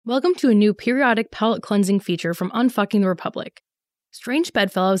Welcome to a new periodic palate cleansing feature from Unfucking the Republic. Strange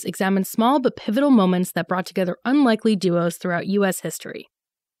Bedfellows examines small but pivotal moments that brought together unlikely duos throughout U.S. history.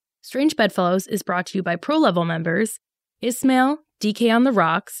 Strange Bedfellows is brought to you by pro-level members Ismail, DK on the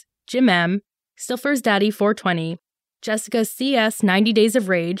Rocks, Jim M, Stilfer's Daddy 420, Jessica CS 90 Days of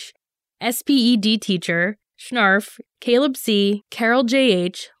Rage, SPED Teacher, Schnarf, Caleb C, Carol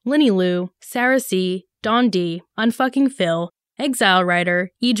JH, Linny Lou, Sarah C, Dawn D, Unfucking Phil, Exile Rider,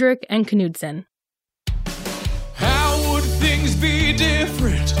 Edric, and Knudsen. How would things be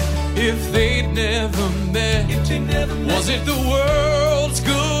different if they'd never met? Was it the world's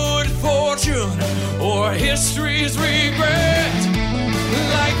good fortune or history's regret?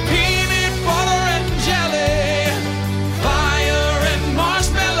 Like peanut butter and jelly, fire and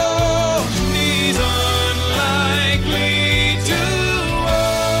marshmallow, these unlikely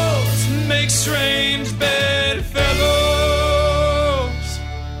duos make strange bedfellows.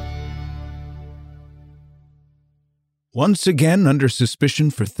 Once again under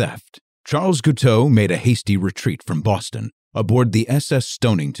suspicion for theft, Charles Guiteau made a hasty retreat from Boston aboard the SS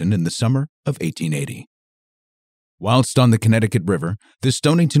Stonington in the summer of 1880. Whilst on the Connecticut River, the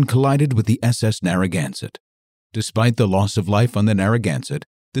Stonington collided with the SS Narragansett. Despite the loss of life on the Narragansett,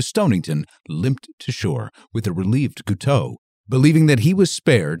 the Stonington limped to shore with a relieved Guiteau, believing that he was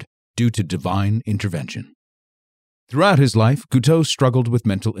spared due to divine intervention. Throughout his life, Guiteau struggled with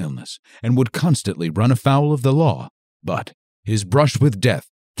mental illness and would constantly run afoul of the law. But his brush with death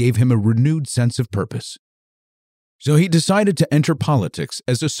gave him a renewed sense of purpose. So he decided to enter politics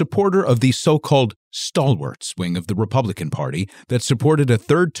as a supporter of the so-called stalwart wing of the Republican Party that supported a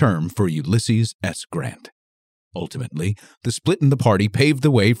third term for Ulysses S. Grant. Ultimately, the split in the party paved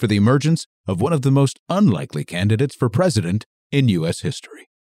the way for the emergence of one of the most unlikely candidates for president in U.S. history.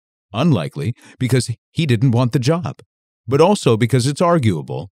 Unlikely because he didn't want the job, but also because it's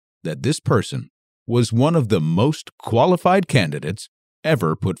arguable that this person was one of the most qualified candidates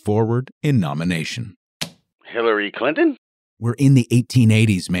ever put forward in nomination. Hillary Clinton? We're in the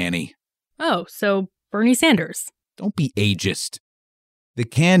 1880s, Manny. Oh, so Bernie Sanders. Don't be ageist. The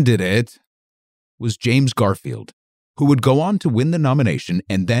candidate was James Garfield, who would go on to win the nomination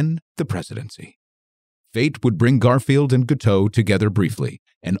and then the presidency. Fate would bring Garfield and Guiteau together briefly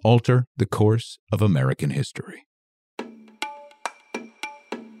and alter the course of American history.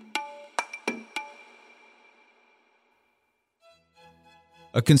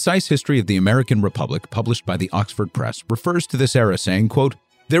 A concise history of the American Republic published by the Oxford Press refers to this era saying, quote,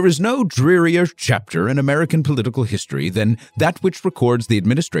 "There is no drearier chapter in American political history than that which records the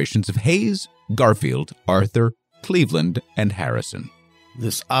administrations of Hayes, Garfield, Arthur, Cleveland, and Harrison."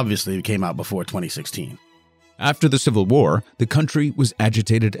 This obviously came out before 2016. After the Civil War, the country was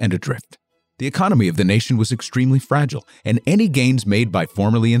agitated and adrift. The economy of the nation was extremely fragile, and any gains made by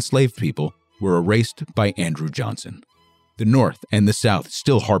formerly enslaved people were erased by Andrew Johnson. The North and the South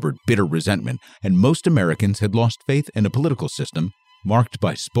still harbored bitter resentment, and most Americans had lost faith in a political system marked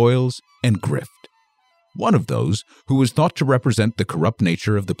by spoils and grift. One of those, who was thought to represent the corrupt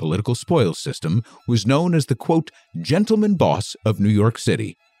nature of the political spoils system, was known as the, quote, gentleman boss of New York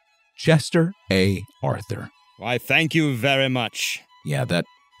City, Chester A. Arthur. Why, thank you very much. Yeah, that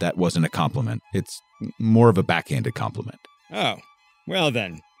wasn't a compliment. It's more of a backhanded compliment. Oh, well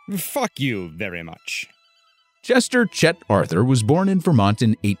then, fuck you very much. Chester Chet Arthur was born in Vermont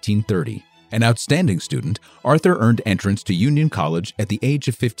in 1830. An outstanding student, Arthur earned entrance to Union College at the age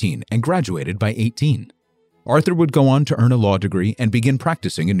of 15 and graduated by 18. Arthur would go on to earn a law degree and begin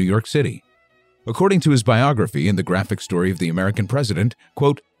practicing in New York City. According to his biography in the graphic story of the American president,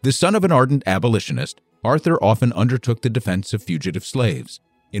 quote, the son of an ardent abolitionist, Arthur often undertook the defense of fugitive slaves.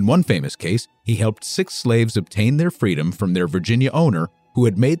 In one famous case, he helped 6 slaves obtain their freedom from their Virginia owner, who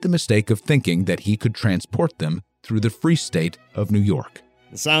had made the mistake of thinking that he could transport them through the free state of New York.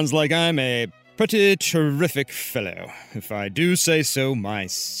 Sounds like I'm a pretty terrific fellow, if I do say so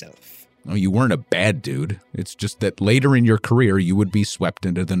myself. Oh, you weren't a bad dude. It's just that later in your career you would be swept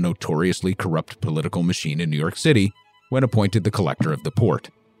into the notoriously corrupt political machine in New York City when appointed the collector of the port.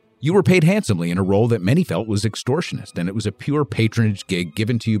 You were paid handsomely in a role that many felt was extortionist, and it was a pure patronage gig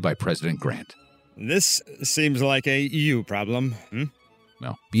given to you by President Grant. This seems like a you problem,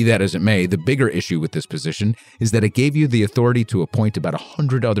 Well, be that as it may, the bigger issue with this position is that it gave you the authority to appoint about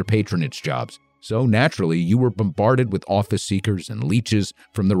 100 other patronage jobs, so naturally you were bombarded with office seekers and leeches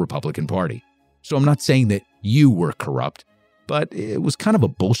from the Republican Party. So I'm not saying that you were corrupt, but it was kind of a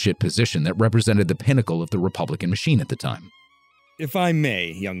bullshit position that represented the pinnacle of the Republican machine at the time. If I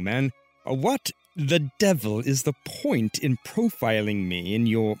may, young man, what the devil is the point in profiling me in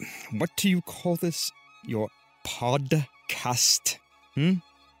your, what do you call this, your podcast?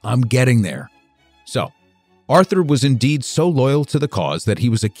 I'm getting there. So, Arthur was indeed so loyal to the cause that he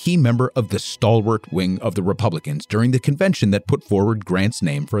was a key member of the stalwart wing of the Republicans during the convention that put forward Grant's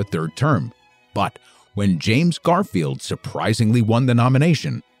name for a third term. But when James Garfield surprisingly won the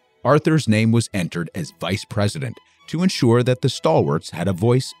nomination, Arthur's name was entered as vice president to ensure that the stalwarts had a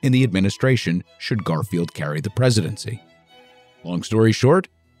voice in the administration should Garfield carry the presidency. Long story short,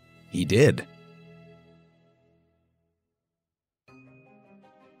 he did.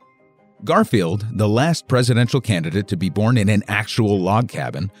 Garfield, the last presidential candidate to be born in an actual log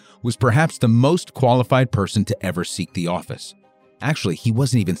cabin, was perhaps the most qualified person to ever seek the office. Actually, he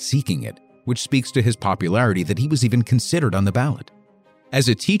wasn't even seeking it, which speaks to his popularity that he was even considered on the ballot. As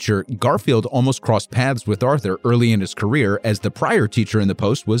a teacher, Garfield almost crossed paths with Arthur early in his career, as the prior teacher in the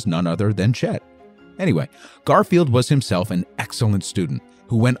post was none other than Chet. Anyway, Garfield was himself an excellent student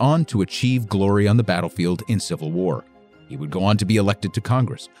who went on to achieve glory on the battlefield in Civil War. He would go on to be elected to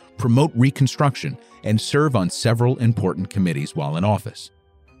Congress, promote Reconstruction, and serve on several important committees while in office.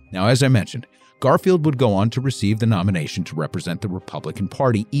 Now, as I mentioned, Garfield would go on to receive the nomination to represent the Republican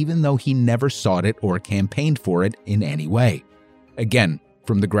Party, even though he never sought it or campaigned for it in any way. Again,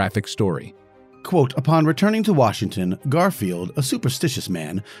 from the graphic story. Quote, upon returning to Washington, Garfield, a superstitious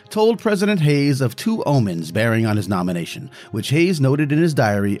man, told President Hayes of two omens bearing on his nomination, which Hayes noted in his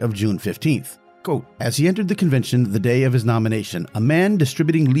diary of June 15th. Quote, as he entered the convention the day of his nomination, a man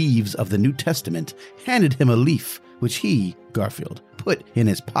distributing leaves of the New Testament handed him a leaf, which he, Garfield, put in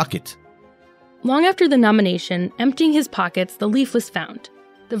his pocket. Long after the nomination, emptying his pockets, the leaf was found.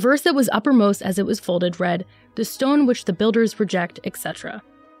 The verse that was uppermost as it was folded read, "The stone which the builders reject," etc.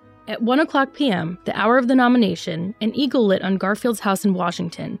 At 1:00 p.m., the hour of the nomination, an eagle lit on Garfield's house in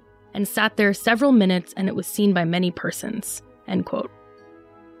Washington and sat there several minutes, and it was seen by many persons. End quote.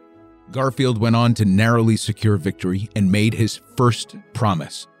 Garfield went on to narrowly secure victory and made his first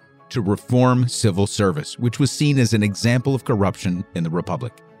promise to reform civil service, which was seen as an example of corruption in the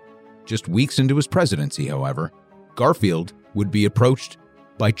Republic. Just weeks into his presidency, however, Garfield would be approached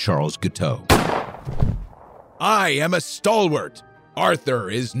by Charles Guiteau. I am a stalwart. Arthur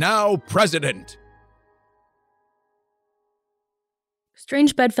is now president.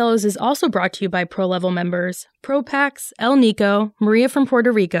 Strange Bedfellows is also brought to you by Pro-Level members Pro-Pax, El Nico, Maria from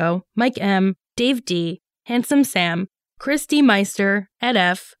Puerto Rico, Mike M., Dave D., Handsome Sam, Chris D. Meister, Ed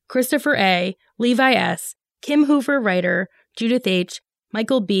F., Christopher A., Levi S., Kim Hoover Writer, Judith H.,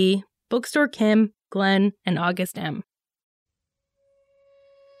 Michael B., Bookstore Kim, Glenn, and August M.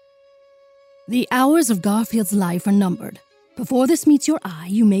 The hours of Garfield's life are numbered. Before this meets your eye,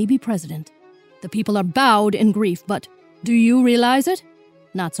 you may be president. The people are bowed in grief, but do you realize it?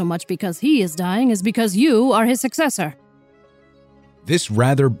 Not so much because he is dying as because you are his successor. This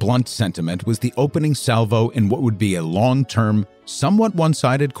rather blunt sentiment was the opening salvo in what would be a long-term, somewhat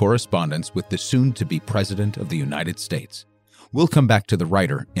one-sided correspondence with the soon-to-be President of the United States. We'll come back to the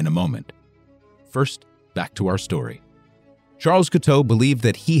writer in a moment. First, back to our story. Charles Guiteau believed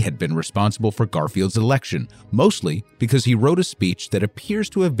that he had been responsible for Garfield's election, mostly because he wrote a speech that appears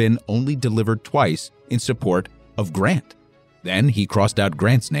to have been only delivered twice in support of Grant. Then he crossed out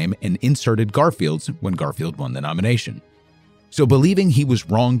Grant's name and inserted Garfield's when Garfield won the nomination. So believing he was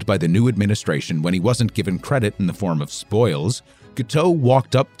wronged by the new administration when he wasn't given credit in the form of spoils, Guiteau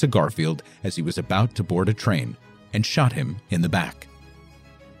walked up to Garfield as he was about to board a train and shot him in the back.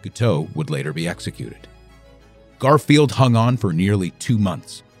 Guiteau would later be executed. Garfield hung on for nearly 2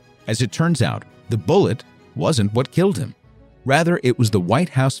 months. As it turns out, the bullet wasn't what killed him. Rather, it was the White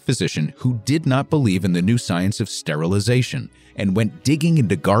House physician who did not believe in the new science of sterilization and went digging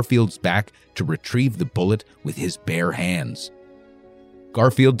into Garfield's back to retrieve the bullet with his bare hands.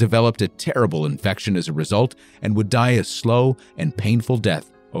 Garfield developed a terrible infection as a result and would die a slow and painful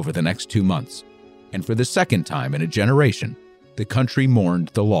death over the next 2 months. And for the second time in a generation, the country mourned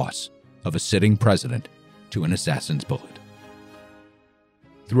the loss of a sitting president to an assassin's bullet.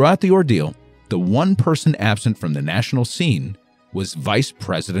 Throughout the ordeal, the one person absent from the national scene was Vice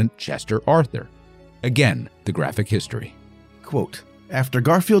President Chester Arthur. Again, the graphic history. Quote, after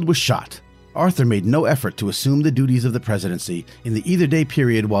Garfield was shot, Arthur made no effort to assume the duties of the presidency in the either-day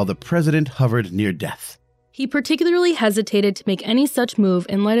period while the president hovered near death. He particularly hesitated to make any such move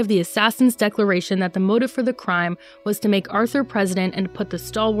in light of the assassin's declaration that the motive for the crime was to make Arthur president and put the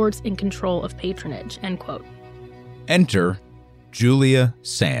stalwarts in control of patronage, end quote. Enter Julia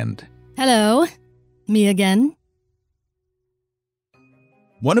Sand. Hello, me again.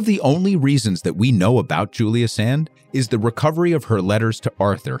 One of the only reasons that we know about Julia Sand is the recovery of her letters to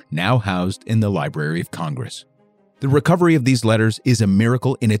Arthur, now housed in the Library of Congress. The recovery of these letters is a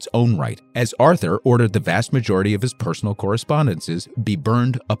miracle in its own right, as Arthur ordered the vast majority of his personal correspondences be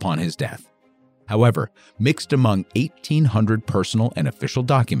burned upon his death. However, mixed among 1,800 personal and official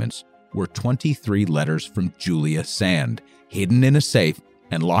documents were 23 letters from Julia Sand, hidden in a safe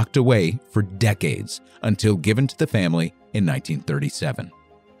and locked away for decades until given to the family in 1937.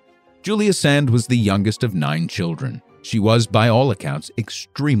 Julia Sand was the youngest of 9 children. She was, by all accounts,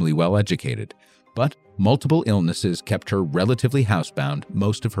 extremely well educated, but multiple illnesses kept her relatively housebound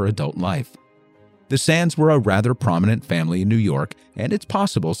most of her adult life. The Sands were a rather prominent family in New York, and it's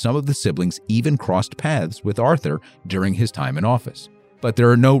possible some of the siblings even crossed paths with Arthur during his time in office. But there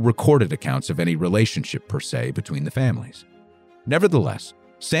are no recorded accounts of any relationship per se between the families. Nevertheless,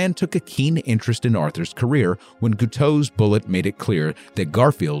 Sand took a keen interest in Arthur's career when Guiteau's bullet made it clear that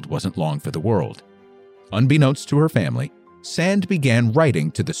Garfield wasn't long for the world. Unbeknownst to her family, Sand began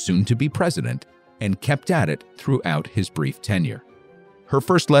writing to the soon-to-be president and kept at it throughout his brief tenure. Her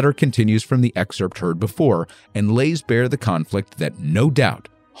first letter continues from the excerpt heard before and lays bare the conflict that no doubt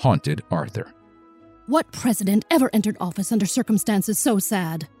haunted Arthur. What president ever entered office under circumstances so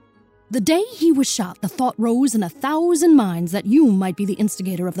sad? The day he was shot, the thought rose in 1,000 minds that you might be the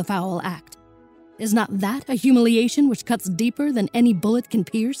instigator of the foul act. Is not that a humiliation which cuts deeper than any bullet can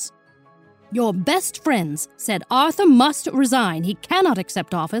pierce? Your best friends said Arthur must resign. He cannot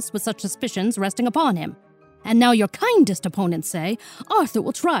accept office with such suspicions resting upon him. And now your kindest opponents say Arthur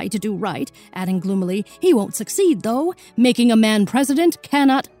will try to do right, adding gloomily, he won't succeed though. Making a man president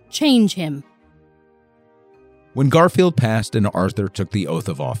cannot change him. When Garfield passed and Arthur took the oath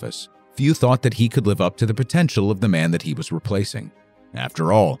of office, few thought that he could live up to the potential of the man that he was replacing.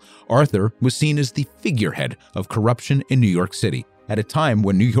 After all, Arthur was seen as the figurehead of corruption in New York City, at a time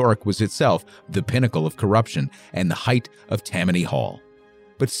when New York was itself the pinnacle of corruption and the height of Tammany Hall.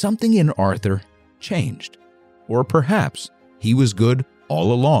 But something in Arthur changed. Or perhaps he was good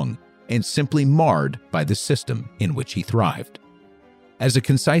all along and simply marred by the system in which he thrived. As a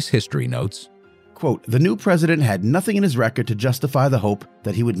concise history notes, quote, the new president had nothing in his record to justify the hope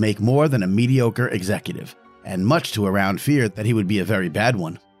that he would make more than a mediocre executive, and much to around fear that he would be a very bad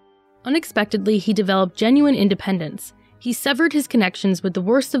one. Unexpectedly, he developed genuine independence. He severed his connections with the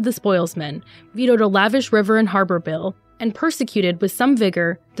worst of the spoilsmen, vetoed a lavish river and harbor bill, and persecuted with some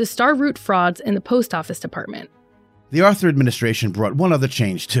vigor the star route frauds in the post office department. The Arthur administration brought one other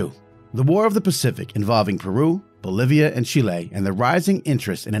change too. The War of the Pacific involving Peru, Bolivia, and Chile, and the rising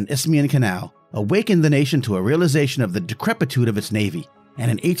interest in an Isthmian canal awakened the nation to a realization of the decrepitude of its navy.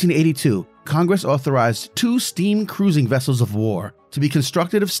 And in 1882, Congress authorized 2 steam cruising vessels of war to be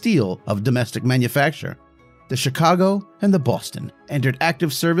constructed of steel of domestic manufacture. The Chicago and the Boston entered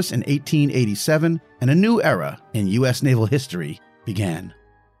active service in 1887, and a new era in U.S. naval history began.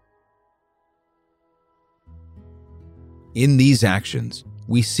 In these actions,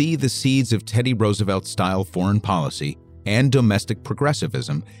 we see the seeds of Teddy Roosevelt-style foreign policy and domestic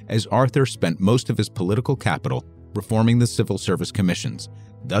progressivism as Arthur spent most of his political capital reforming the civil service commissions,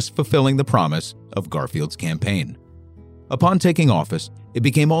 thus fulfilling the promise of Garfield's campaign. Upon taking office, it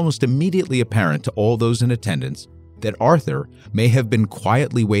became almost immediately apparent to all those in attendance that Arthur may have been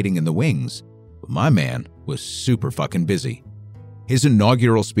quietly waiting in the wings, but my man was super fucking busy. His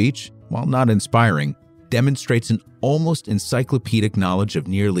inaugural speech, while not inspiring, demonstrates an almost encyclopedic knowledge of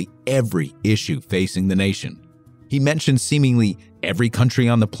nearly every issue facing the nation. He mentions seemingly every country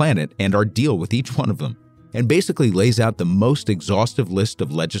on the planet and our deal with each one of them, and basically lays out the most exhaustive list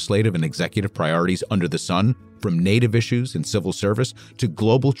of legislative and executive priorities under the sun, from native issues and civil service to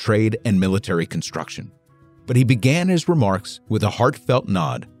global trade and military construction. But he began his remarks with a heartfelt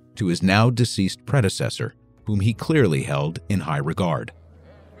nod to his now deceased predecessor, whom he clearly held in high regard.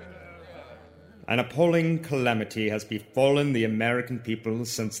 An appalling calamity has befallen the American people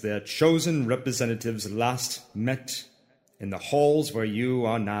since their chosen representatives last met in the halls where you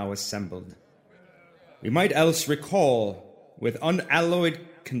are now assembled. We might else recall, with unalloyed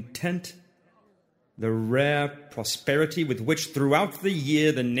content, the rare prosperity with which throughout the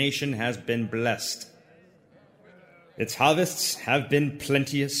year the nation has been blessed. Its harvests have been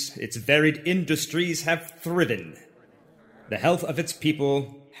plenteous, its varied industries have thriven. The health of its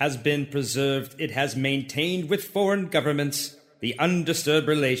people has been preserved, it has maintained with foreign governments the undisturbed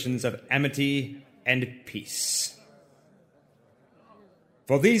relations of amity and peace.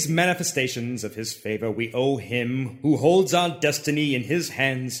 For these manifestations of his favor we owe him, who holds our destiny in his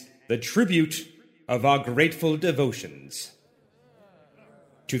hands, the tribute of our grateful devotions.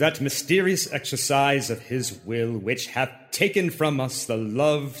 To that mysterious exercise of his will which hath taken from us the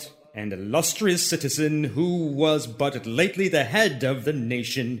loved and illustrious citizen who was but lately the head of the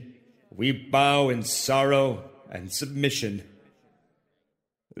nation, we bow in sorrow and submission.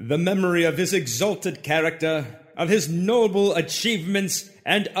 The memory of his exalted character, of his noble achievements,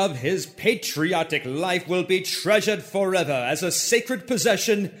 and of his patriotic life will be treasured forever as a sacred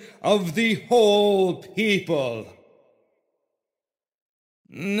possession of the whole people.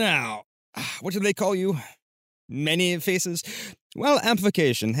 Now, what do they call you? Many faces? Well,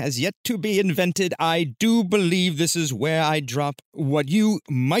 amplification has yet to be invented. I do believe this is where I drop what you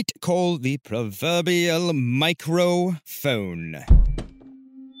might call the proverbial microphone.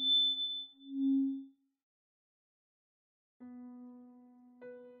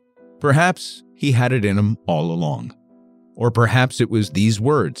 Perhaps he had it in him all along. Or perhaps it was these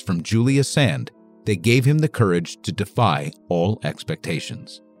words from Julia Sand that gave him the courage to defy all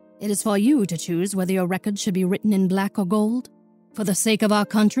expectations. It is for you to choose whether your record should be written in black or gold. For the sake of our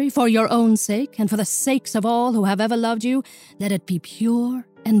country, for your own sake, and for the sakes of all who have ever loved you, let it be pure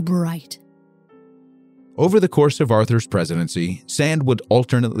and bright. Over the course of Arthur's presidency, Sand would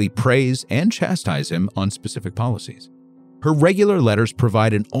alternately praise and chastise him on specific policies. Her regular letters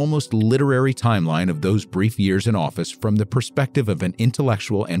provide an almost literary timeline of those brief years in office from the perspective of an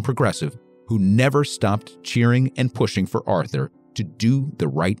intellectual and progressive who never stopped cheering and pushing for Arthur to do the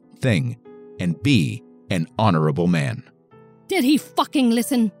right thing and be an honorable man. Did he fucking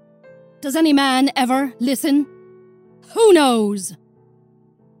listen? Does any man ever listen? Who knows?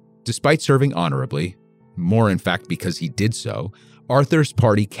 Despite serving honorably, more in fact because he did so, Arthur's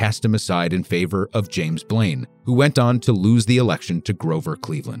party cast him aside in favor of James Blaine, who went on to lose the election to Grover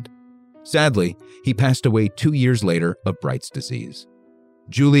Cleveland. Sadly, he passed away 2 years later of Bright's disease.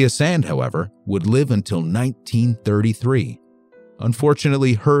 Julia Sand, however, would live until 1933.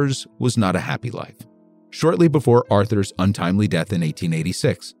 Unfortunately, hers was not a happy life. Shortly before Arthur's untimely death in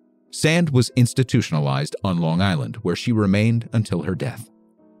 1886, Sand was institutionalized on Long Island, where she remained until her death.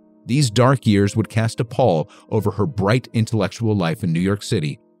 These dark years would cast a pall over her bright intellectual life in New York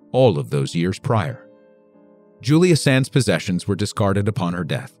City all of those years prior. Julia Sand's possessions were discarded upon her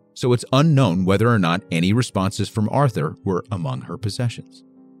death, so it's unknown whether or not any responses from Arthur were among her possessions.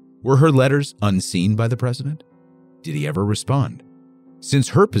 Were her letters unseen by the president? Did he ever respond? Since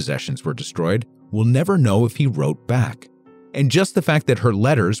her possessions were destroyed, we'll never know if he wrote back. And just the fact that her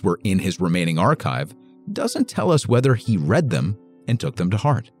letters were in his remaining archive doesn't tell us whether he read them and took them to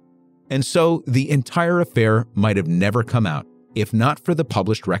heart. And so the entire affair might have never come out if not for the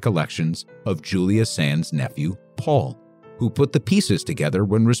published recollections of Julia Sand's nephew, Paul, who put the pieces together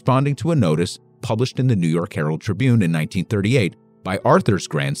when responding to a notice published in the New York Herald Tribune in 1938 by Arthur's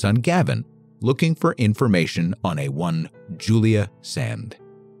grandson, Gavin, looking for information on a one Julia Sand.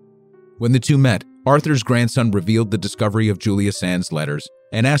 When the two met, Arthur's grandson revealed the discovery of Julia Sand's letters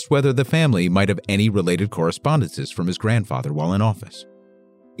and asked whether the family might have any related correspondences from his grandfather while in office.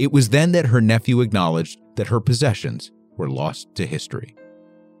 It was then that her nephew acknowledged that her possessions were lost to history.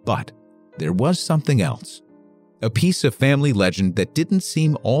 But there was something else, a piece of family legend that didn't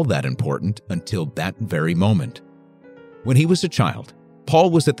seem all that important until that very moment. When he was a child,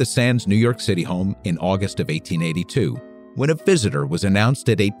 Paul was at the Sands' New York City home in August of 1882 when a visitor was announced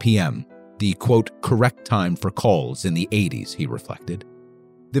at 8 p.m., the, quote, correct time for calls in the 80s, he reflected.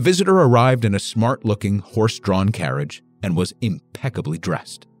 The visitor arrived in a smart-looking, horse-drawn carriage and was impeccably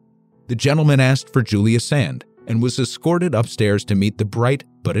dressed. The gentleman asked for Julia Sand and was escorted upstairs to meet the bright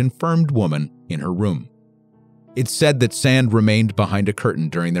but infirmed woman in her room. It's said that Sand remained behind a curtain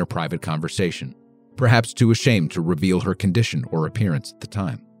during their private conversation, perhaps too ashamed to reveal her condition or appearance at the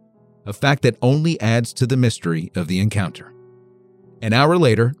time, a fact that only adds to the mystery of the encounter. An hour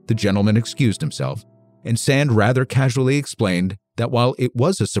later, the gentleman excused himself, and Sand rather casually explained that while it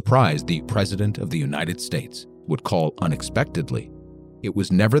was a surprise the President of the United States would call unexpectedly, it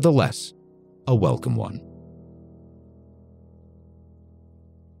was nevertheless a welcome one.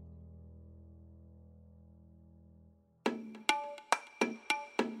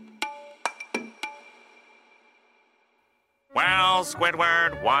 Well,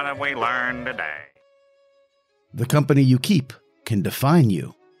 Squidward, what have we learned today? The company you keep can define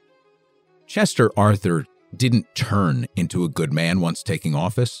you. Chester Arthur didn't turn into a good man once taking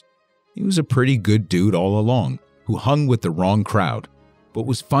office. He was a pretty good dude all along, who hung with the wrong crowd, but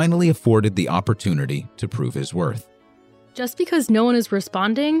was finally afforded the opportunity to prove his worth. Just because no one is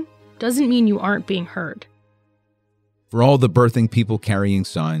responding doesn't mean you aren't being heard. For all the birthing people carrying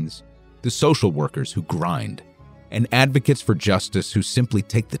signs, the social workers who grind, and advocates for justice who simply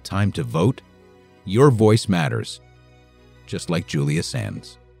take the time to vote, your voice matters, just like Julia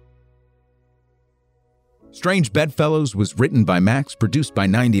Sand's. Strange Bedfellows was written by Max, produced by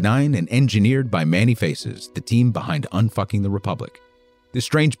 99, and engineered by Manny Faces, the team behind Unfucking the Republic. The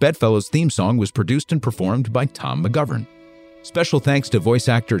Strange Bedfellows theme song was produced and performed by Tom McGovern. Special thanks to voice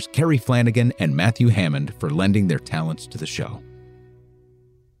actors Carrie Flanagan and Matthew Hammond for lending their talents to the show.